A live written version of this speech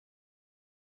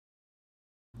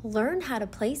Learn how to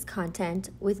place content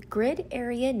with grid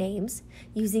area names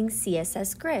using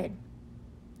CSS Grid.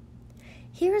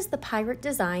 Here is the pirate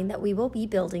design that we will be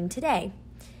building today.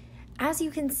 As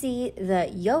you can see, the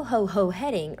yo-ho-ho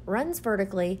heading runs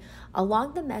vertically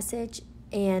along the message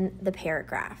and the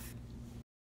paragraph.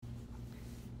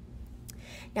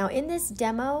 Now in this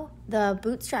demo, the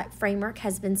Bootstrap framework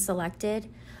has been selected,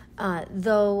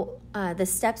 though the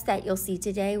steps that you'll see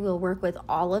today will work with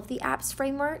all of the app's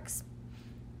frameworks.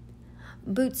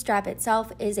 Bootstrap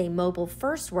itself is a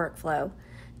mobile-first workflow,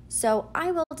 so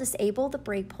I will disable the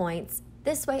breakpoints.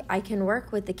 This way I can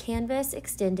work with the canvas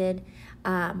extended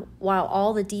while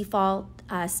all the default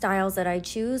styles that I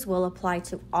choose will apply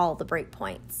to all the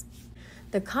breakpoints.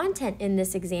 The content in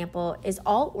this example is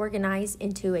all organized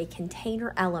into a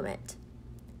container element.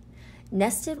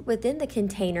 Nested within the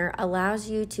container allows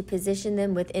you to position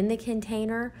them within the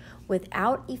container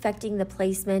without affecting the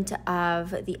placement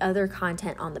of the other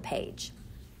content on the page.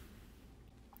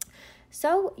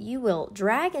 So you will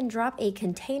drag and drop a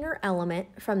container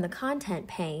element from the content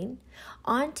pane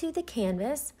onto the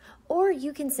canvas, or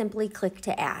you can simply click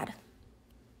to add.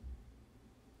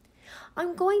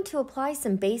 I'm going to apply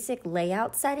some basic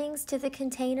layout settings to the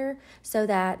container so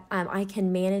that I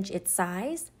can manage its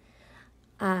size.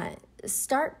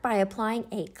 Start by applying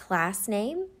a class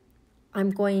name.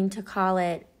 I'm going to call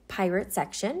it Pirate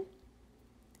Section.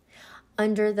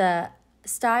 Under the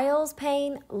Styles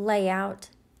pane, Layout,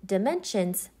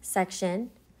 Dimensions section,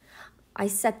 I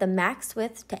set the max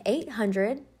width to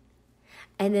 800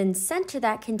 and then center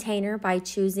that container by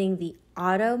choosing the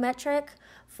auto metric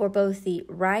for both the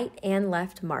right and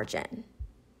left margin.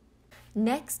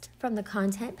 Next, from the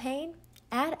content pane,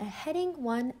 add a heading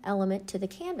 1 element to the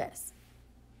canvas.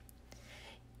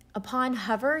 Upon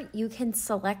hover, you can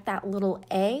select that little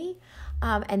A,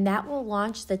 and that will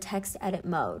launch the text edit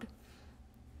mode.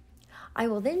 I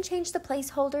will then change the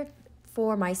placeholder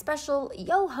for my special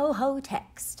yo-ho-ho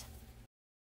text.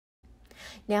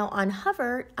 Now on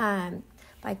hover,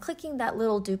 by clicking that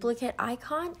little duplicate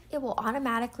icon, it will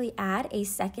automatically add a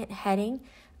second heading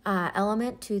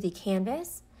element to the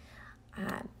canvas.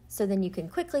 So then you can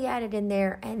quickly add it in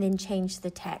there and then change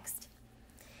the text.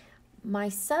 My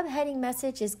subheading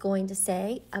message is going to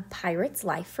say, "A Pirate's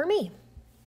Life for Me."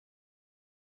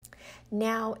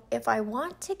 Now, if I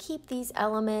want to keep these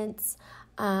elements,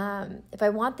 if I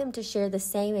want them to share the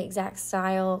same exact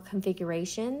style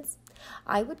configurations,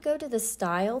 I would go to the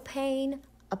Style pane,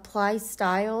 Apply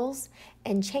Styles,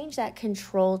 and change that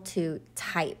control to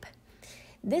Type.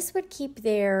 This would keep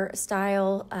their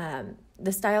style,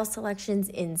 the style selections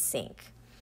in sync.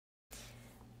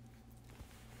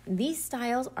 These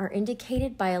styles are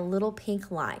indicated by a little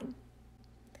pink line.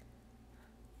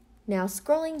 Now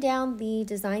scrolling down the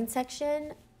design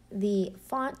section, the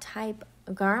font type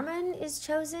Garmin is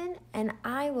chosen, and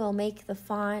I will make the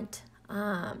font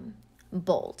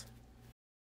bold.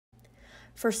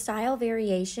 For style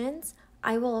variations,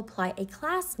 I will apply a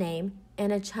class name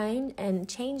and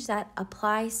change that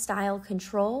apply style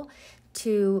control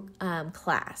to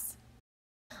class.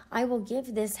 I will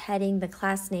give this heading the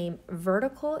class name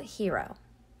Vertical Hero.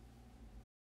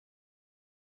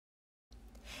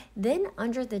 Then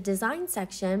under the design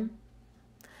section,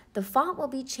 the font will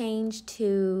be changed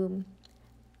to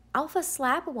Alpha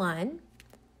Slab 1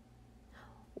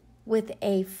 with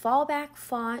a fallback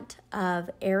font of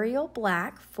Arial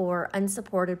Black for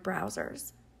unsupported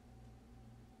browsers.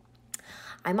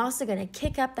 I'm also going to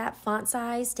kick up that font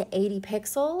size to 80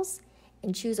 pixels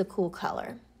and choose a cool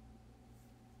color.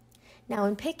 Now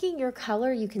in picking your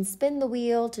color, you can spin the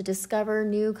wheel to discover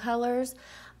new colors,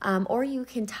 or you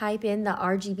can type in the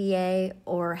RGBA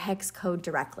or hex code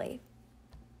directly.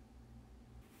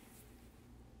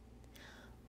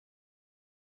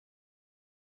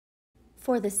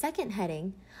 For the second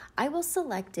heading, I will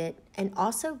select it and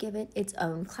also give it its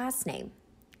own class name,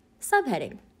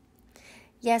 Subheading.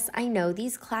 Yes, I know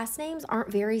these class names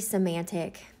aren't very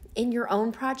semantic. In your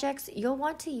own projects, you'll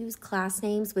want to use class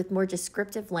names with more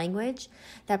descriptive language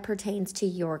that pertains to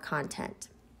your content.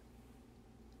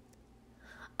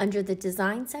 Under the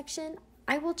design section,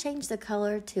 I will change the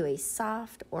color to a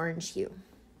soft orange hue.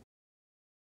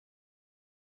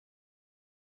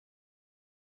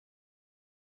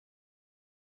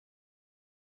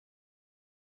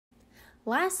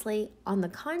 Lastly, on the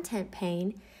content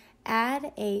pane,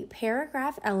 add a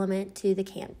paragraph element to the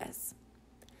canvas.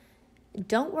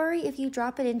 Don't worry if you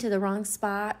drop it into the wrong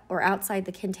spot or outside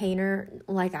the container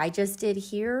like I just did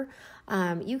here.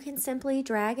 You can simply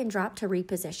drag and drop to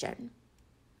reposition.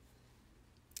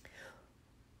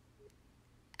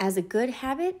 As a good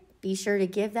habit, be sure to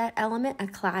give that element a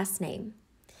class name.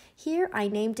 Here I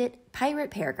named it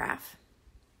Pirate Paragraph.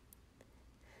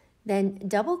 Then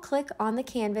double-click on the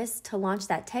canvas to launch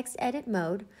that text edit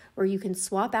mode where you can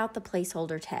swap out the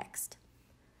placeholder text.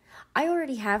 I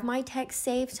already have my text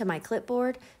saved to my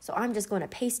clipboard, so I'm just going to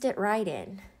paste it right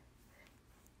in.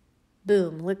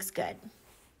 Boom, looks good.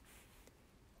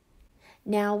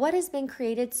 Now, what has been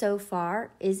created so far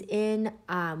is in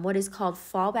what is called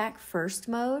fallback first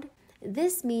mode.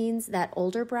 This means that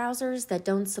older browsers that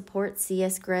don't support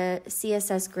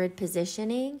CSS Grid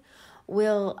positioning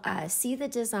will see the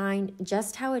design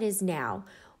just how it is now,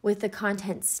 with the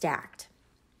content stacked.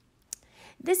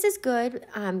 This is good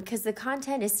because the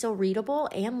content is still readable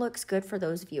and looks good for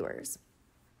those viewers.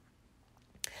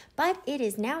 But it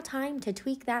is now time to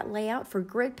tweak that layout for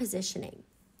grid positioning.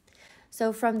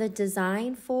 So from the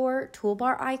Design for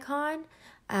toolbar icon,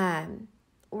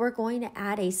 we're going to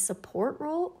add a support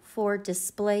rule for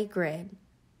display grid,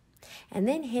 and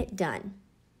then hit done.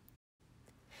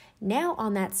 Now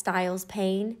on that Styles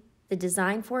pane, the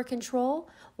Design for control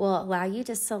will allow you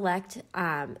to select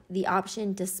the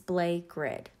option Display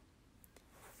Grid.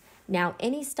 Now,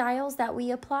 any styles that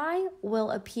we apply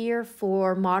will appear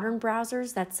for modern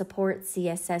browsers that support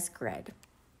CSS Grid.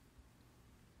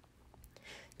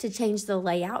 To change the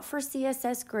layout for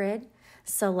CSS Grid,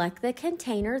 select the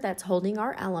container that's holding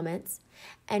our elements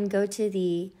and go to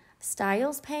the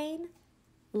Styles pane,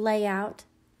 Layout,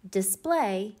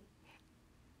 Display,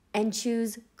 and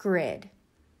choose Grid.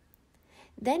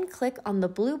 Then click on the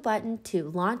blue button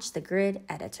to launch the grid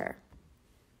editor.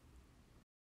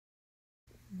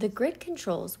 The grid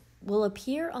controls will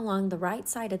appear along the right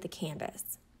side of the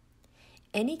canvas.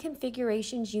 Any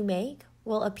configurations you make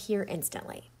will appear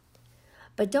instantly.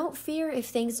 But don't fear if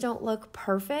things don't look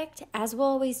perfect, as we'll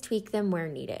always tweak them where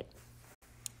needed.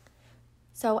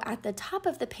 So at the top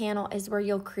of the panel is where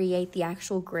you'll create the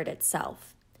actual grid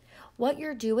itself. What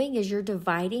you're doing is you're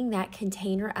dividing that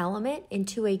container element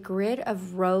into a grid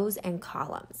of rows and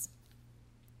columns.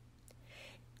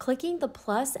 Clicking the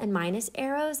plus and minus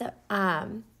arrows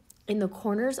in the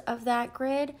corners of that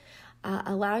grid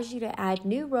allows you to add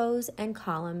new rows and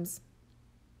columns.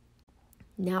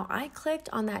 Now I clicked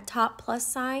on that top plus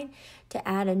sign to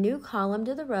add a new column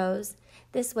to the rows.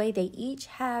 This way they each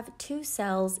have 2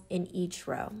 cells in each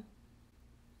row.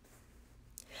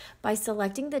 By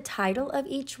selecting the title of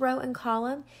each row and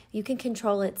column, you can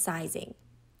control its sizing.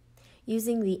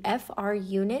 Using the FR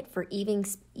unit for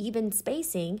even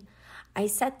spacing, I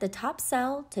set the top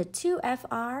cell to 2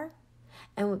 FR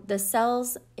and the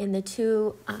cells in the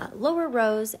 2 lower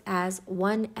rows as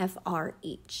 1 FR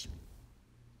each.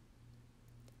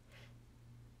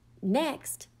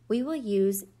 Next, we will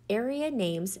use area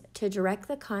names to direct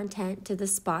the content to the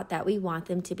spot that we want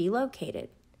them to be located.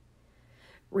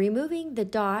 Removing the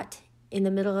dot in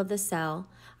the middle of the cell,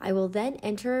 I will then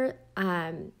enter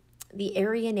the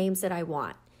area names that I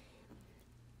want.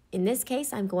 In this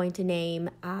case, I'm going to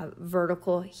name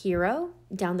vertical hero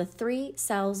down the 3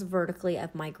 cells vertically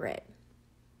of my grid.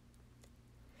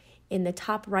 In the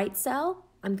top right cell,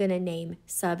 I'm going to name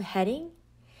subheading,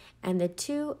 and the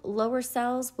 2 lower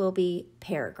cells will be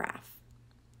paragraph.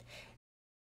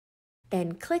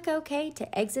 Then click OK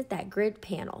to exit that grid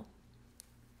panel.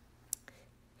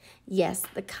 Yes,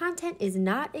 the content is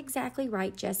not exactly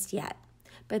right just yet,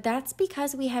 but that's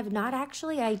because we have not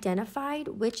actually identified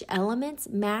which elements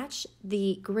match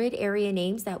the grid area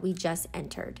names that we just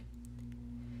entered.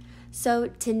 So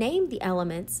to name the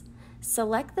elements,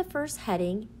 select the first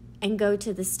heading and go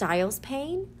to the Styles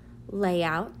pane,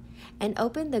 Layout, and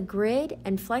open the Grid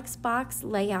and Flexbox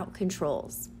layout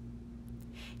controls.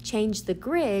 Change the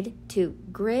grid to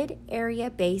Grid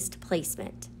Area Based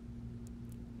Placement.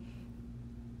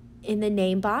 In the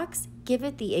name box, give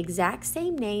it the exact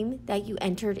same name that you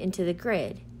entered into the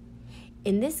grid.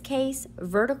 In this case,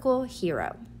 vertical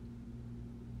hero.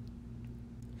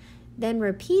 Then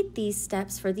repeat these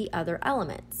steps for the other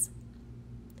elements.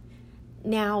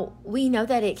 Now, we know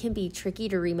that it can be tricky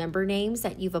to remember names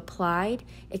that you've applied,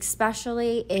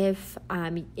 especially if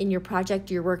in your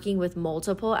project you're working with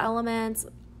multiple elements.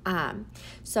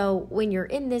 So when you're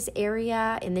in this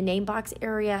area, in the name box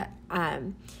area,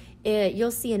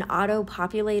 you'll see an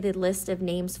auto-populated list of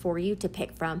names for you to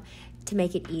pick from to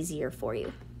make it easier for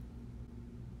you.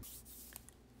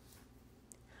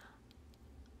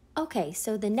 Okay,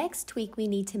 so the next tweak we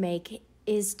need to make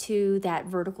is to that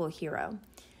vertical hero.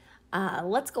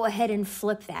 Let's go ahead and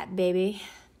flip that, baby.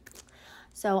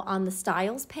 So on the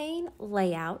Styles pane,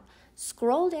 Layout,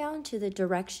 scroll down to the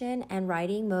Direction and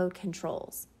Writing Mode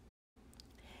controls.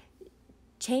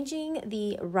 Changing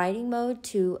the writing mode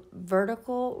to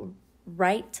vertical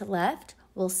right to left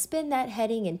will spin that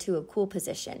heading into a cool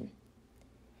position.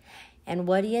 And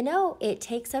what do you know? It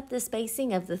takes up the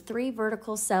spacing of the 3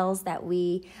 vertical cells that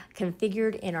we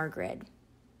configured in our grid.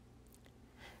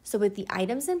 So with the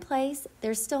items in place,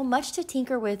 there's still much to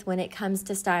tinker with when it comes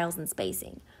to styles and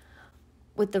spacing.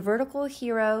 With the vertical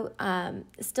hero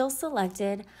still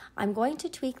selected, I'm going to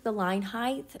tweak the line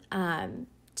height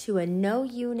to a no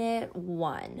unit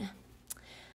 1.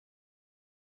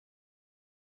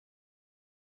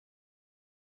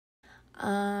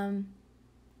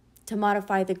 To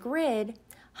modify the grid,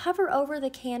 hover over the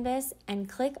canvas and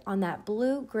click on that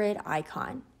blue grid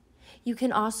icon. You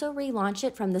can also relaunch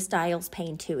it from the Styles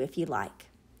pane too if you like.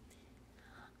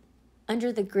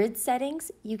 Under the grid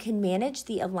settings, you can manage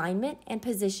the alignment and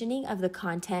positioning of the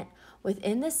content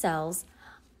within the cells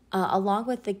along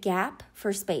with the gap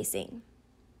for spacing.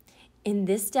 In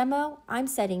this demo, I'm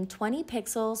setting 20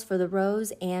 pixels for the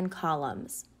rows and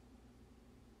columns.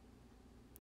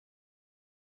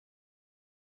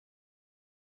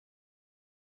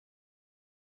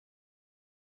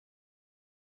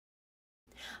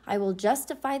 I will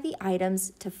justify the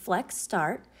items to flex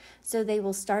start so they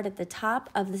will start at the top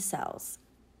of the cells.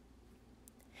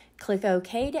 Click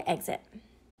OK to exit.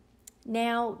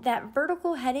 Now, that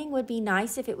vertical heading would be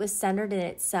nice if it was centered in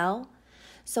its cell.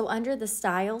 So under the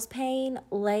Styles pane,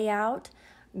 Layout,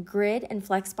 Grid, and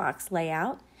Flexbox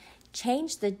Layout,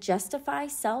 change the Justify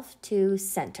Self to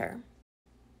Center.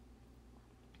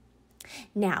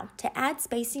 Now, to add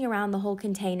spacing around the whole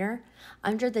container,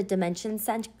 under the Dimensions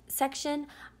section,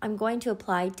 I'm going to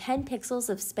apply 10 pixels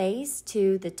of space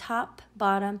to the top,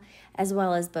 bottom, as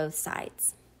well as both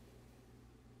sides.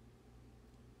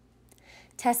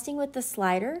 Testing with the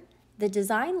slider, the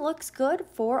design looks good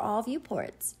for all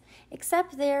viewports,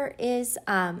 except there is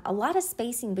a lot of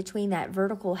spacing between that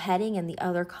vertical heading and the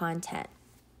other content.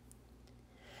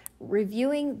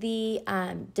 Reviewing the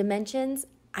dimensions,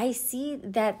 I see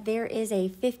that there is a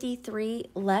 53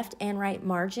 left and right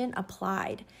margin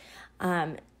applied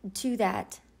to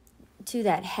that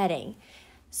heading.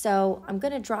 So I'm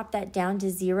going to drop that down to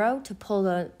 0 to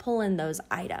pull in those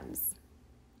items.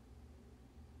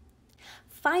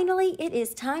 Finally, it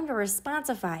is time to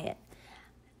responsify it.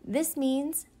 This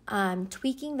means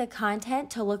tweaking the content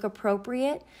to look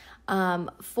appropriate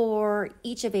for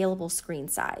each available screen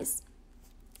size.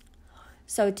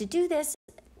 So to do this,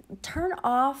 turn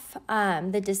off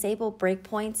the Disable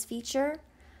Breakpoints feature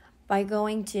by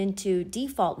going into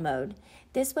default mode.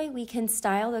 This way we can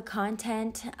style the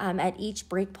content at each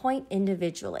breakpoint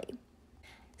individually.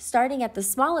 Starting at the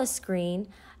smallest screen,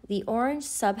 the orange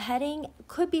subheading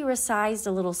could be resized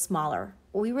a little smaller.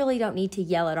 We really don't need to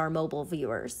yell at our mobile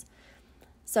viewers.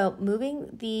 So moving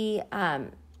the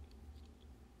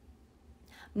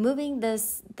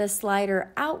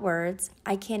slider outwards,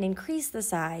 I can increase the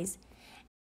size.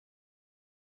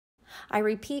 I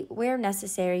repeat where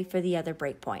necessary for the other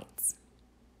breakpoints.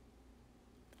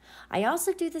 I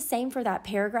also do the same for that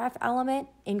paragraph element,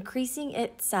 increasing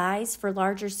its size for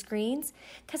larger screens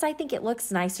because I think it looks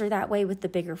nicer that way with the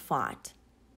bigger font.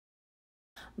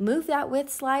 Move that width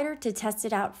slider to test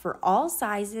it out for all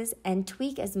sizes and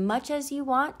tweak as much as you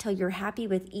want till you're happy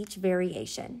with each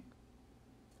variation.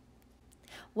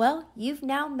 Well, you've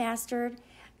now mastered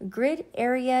grid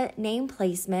area name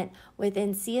placement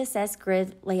within CSS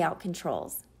Grid layout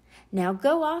controls. Now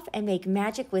go off and make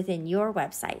magic within your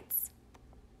websites.